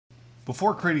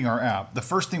Before creating our app, the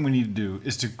first thing we need to do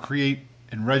is to create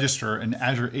and register an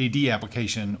Azure AD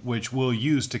application, which we'll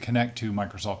use to connect to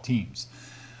Microsoft Teams.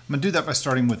 I'm going to do that by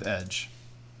starting with Edge.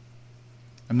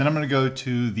 And then I'm going to go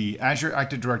to the Azure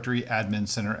Active Directory Admin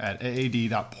Center at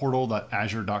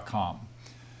aad.portal.azure.com.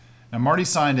 I'm already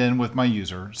signed in with my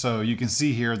user, so you can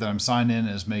see here that I'm signed in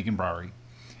as Megan Browery,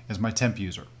 as my temp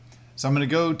user. So I'm going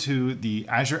to go to the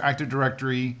Azure Active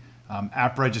Directory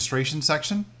app registration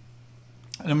section,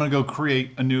 and I'm going to go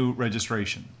create a new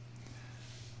registration.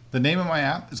 The name of my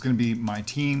app is going to be my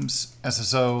Teams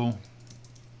SSO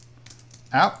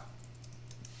app.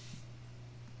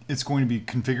 It's going to be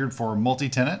configured for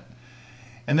multi-tenant.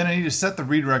 And then I need to set the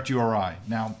redirect URI.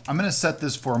 Now, I'm going to set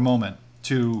this for a moment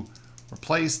to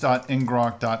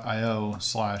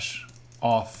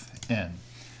replace.ngrok.io/authn.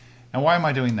 Now, why am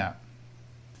I doing that?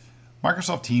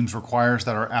 Microsoft Teams requires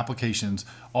that our applications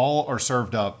all are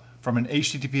served up from an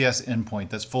HTTPS endpoint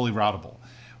that's fully routable.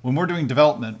 When we're doing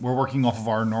development, we're working off of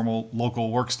our normal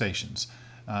local workstations.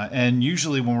 And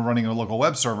usually when we're running a local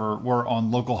web server, we're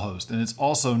on localhost, and it's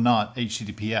also not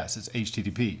HTTPS, it's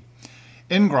HTTP.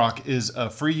 ngrok is a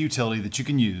free utility that you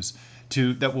can use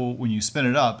that will, when you spin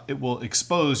it up, it will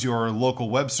expose your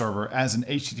local web server as an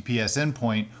HTTPS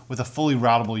endpoint with a fully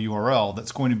routable URL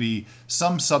that's going to be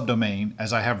some subdomain,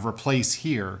 as I have replace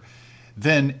here,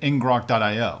 then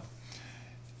ngrok.io.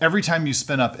 Every time you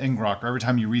spin up ngrok, or every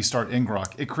time you restart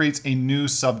ngrok, it creates a new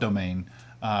subdomain,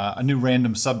 a new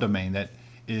random subdomain that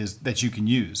you can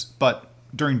use. But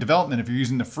during development, if you're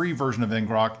using the free version of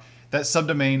ngrok, that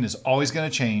subdomain is always going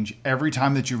to change every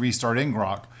time that you restart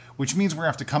ngrok, which means we're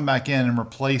going to have to come back in and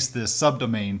replace this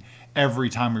subdomain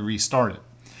every time we restart it.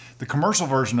 The commercial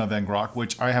version of ngrok,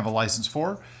 which I have a license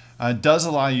for, does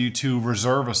allow you to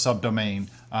reserve a subdomain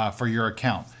for your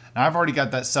account. Now, I've already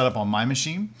got that set up on my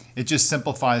machine. It just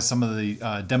simplifies some of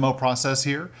the demo process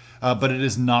here, but it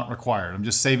is not required. I'm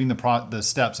just saving the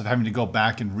steps of having to go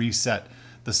back and reset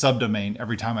the subdomain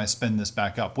every time I spin this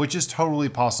back up, which is totally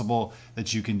possible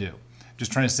that you can do. I'm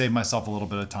just trying to save myself a little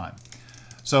bit of time.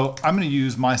 So I'm going to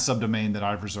use my subdomain that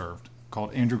I've reserved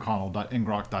called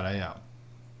andrewconnell.ngrok.io.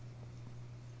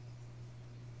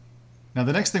 Now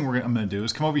the next thing I'm going to do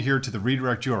is come over here to the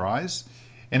redirect URIs,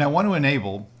 and I want to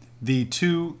enable the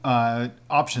two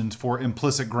options for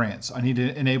implicit grants. I need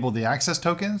to enable the access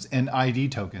tokens and ID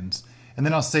tokens, and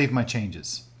then I'll save my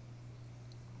changes.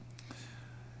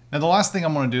 Now the last thing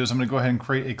I'm going to do is I'm going to go ahead and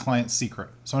create a client secret.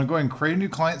 So I'm going to go ahead and create a new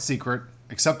client secret,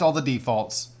 accept all the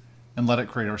defaults, and let it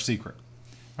create our secret.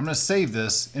 I'm going to save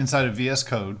this inside of VS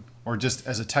Code, or just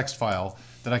as a text file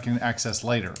that I can access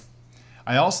later.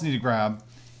 I also need to grab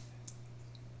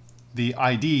the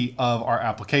ID of our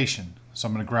application. So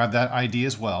I'm going to grab that ID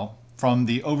as well from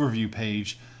the overview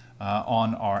page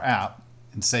on our app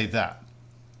and save that.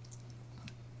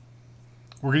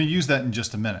 We're going to use that in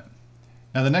just a minute.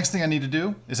 Now the next thing I need to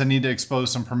do is I need to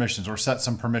expose some permissions or set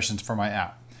some permissions for my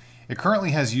app. It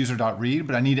currently has user.read,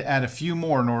 but I need to add a few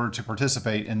more in order to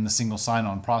participate in the single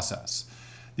sign-on process.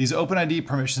 These OpenID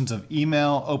permissions of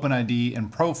email, OpenID, and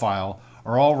profile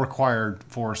are all required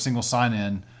for single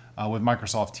sign-in with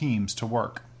Microsoft Teams to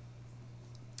work.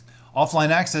 Offline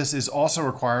access is also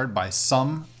required by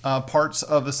some parts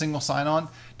of a single sign-on,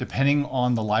 depending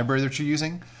on the library that you're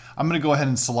using. I'm going to go ahead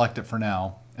and select it for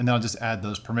now, and then I'll just add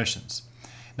those permissions.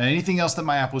 Now anything else that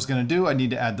my app was going to do, I need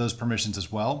to add those permissions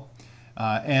as well.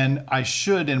 And I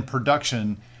should, in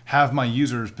production, have my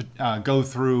users go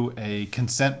through a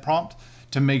consent prompt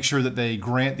to make sure that they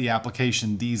grant the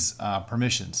application these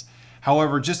permissions.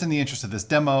 However, just in the interest of this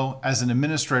demo, as an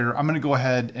administrator, I'm going to go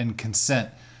ahead and consent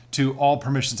to all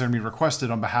permissions that are going to be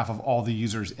requested on behalf of all the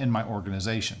users in my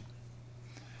organization.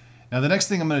 Now the next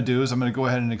thing I'm going to do is I'm going to go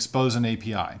ahead and expose an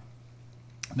API.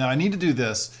 Now I need to do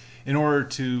this in order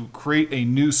to create a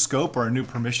new scope or a new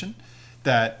permission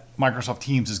that Microsoft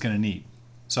Teams is going to need.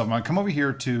 So I'm going to come over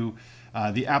here to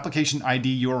the application ID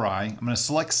URI. I'm going to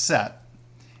select set,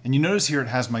 and you notice here it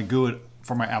has my GUID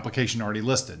for my application already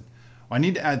listed. Well, I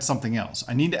need to add something else.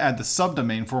 I need to add the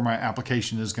subdomain for my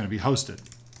application that is going to be hosted.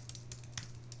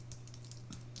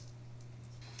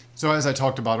 So as I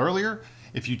talked about earlier,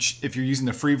 if you're using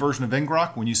the free version of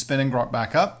ngrok, when you spin ngrok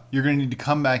back up, you're going to need to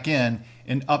come back in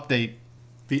and update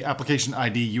the application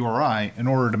ID URI in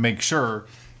order to make sure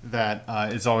that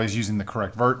it's always using the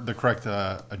correct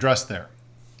address there.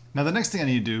 Now the next thing I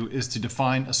need to do is to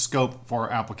define a scope for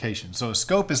our application. So a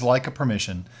scope is like a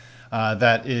permission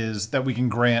that we can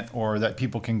grant or that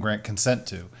people can grant consent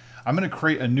to. I'm going to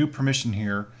create a new permission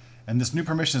here, and this new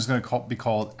permission is going to be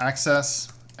called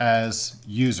access as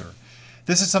user.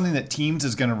 This is something that Teams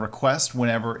is going to request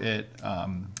whenever it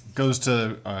goes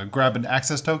to grab an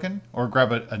access token or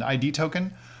grab an ID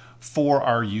token for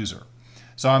our user.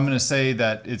 So I'm going to say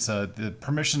that it's the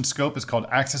permission scope is called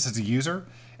access as a user.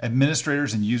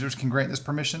 Administrators and users can grant this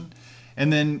permission.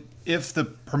 And then if the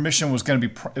permission was going to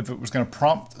be, if it was going to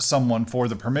prompt someone for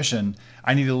the permission,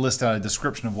 I need to list out a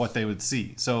description of what they would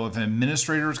see. So if an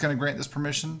administrator is going to grant this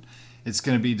permission, it's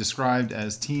going to be described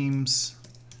as teams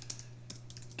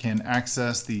can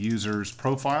access the user's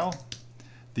profile.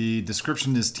 The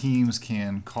description is teams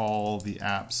can call the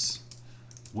app's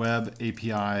web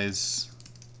APIs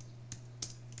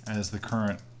as the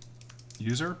current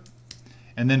user.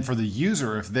 And then for the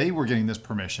user, if they were getting this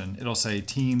permission, it'll say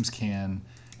teams can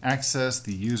access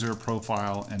the user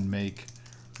profile and make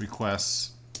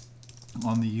requests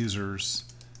on the user's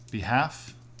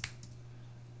behalf.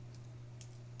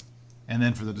 And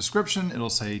then for the description, it'll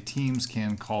say teams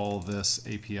can call this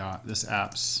API, this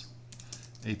app's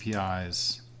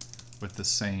APIs with the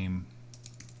same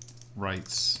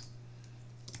rights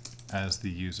as the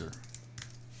user.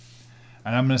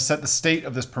 And I'm going to set the state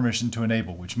of this permission to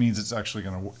enable, which means it's actually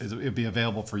going to it'll be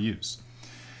available for use.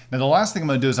 Now the last thing I'm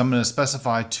going to do is I'm going to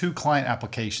specify 2 client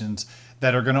applications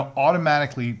that are going to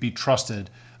automatically be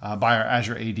trusted by our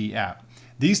Azure AD app.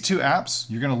 These 2 apps,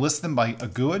 you're going to list them by a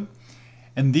GUID,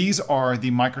 and these are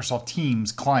the Microsoft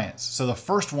Teams clients. So the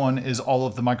first one is all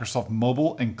of the Microsoft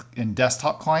mobile and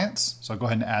desktop clients. So I'll go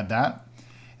ahead and add that.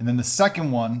 And then the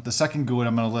second one, the second GUID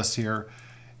I'm going to list here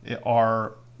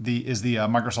is the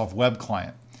Microsoft Web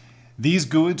Client. These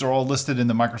GUIDs are all listed in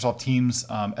the Microsoft Teams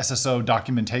SSO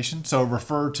documentation, so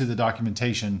refer to the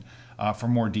documentation for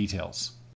more details.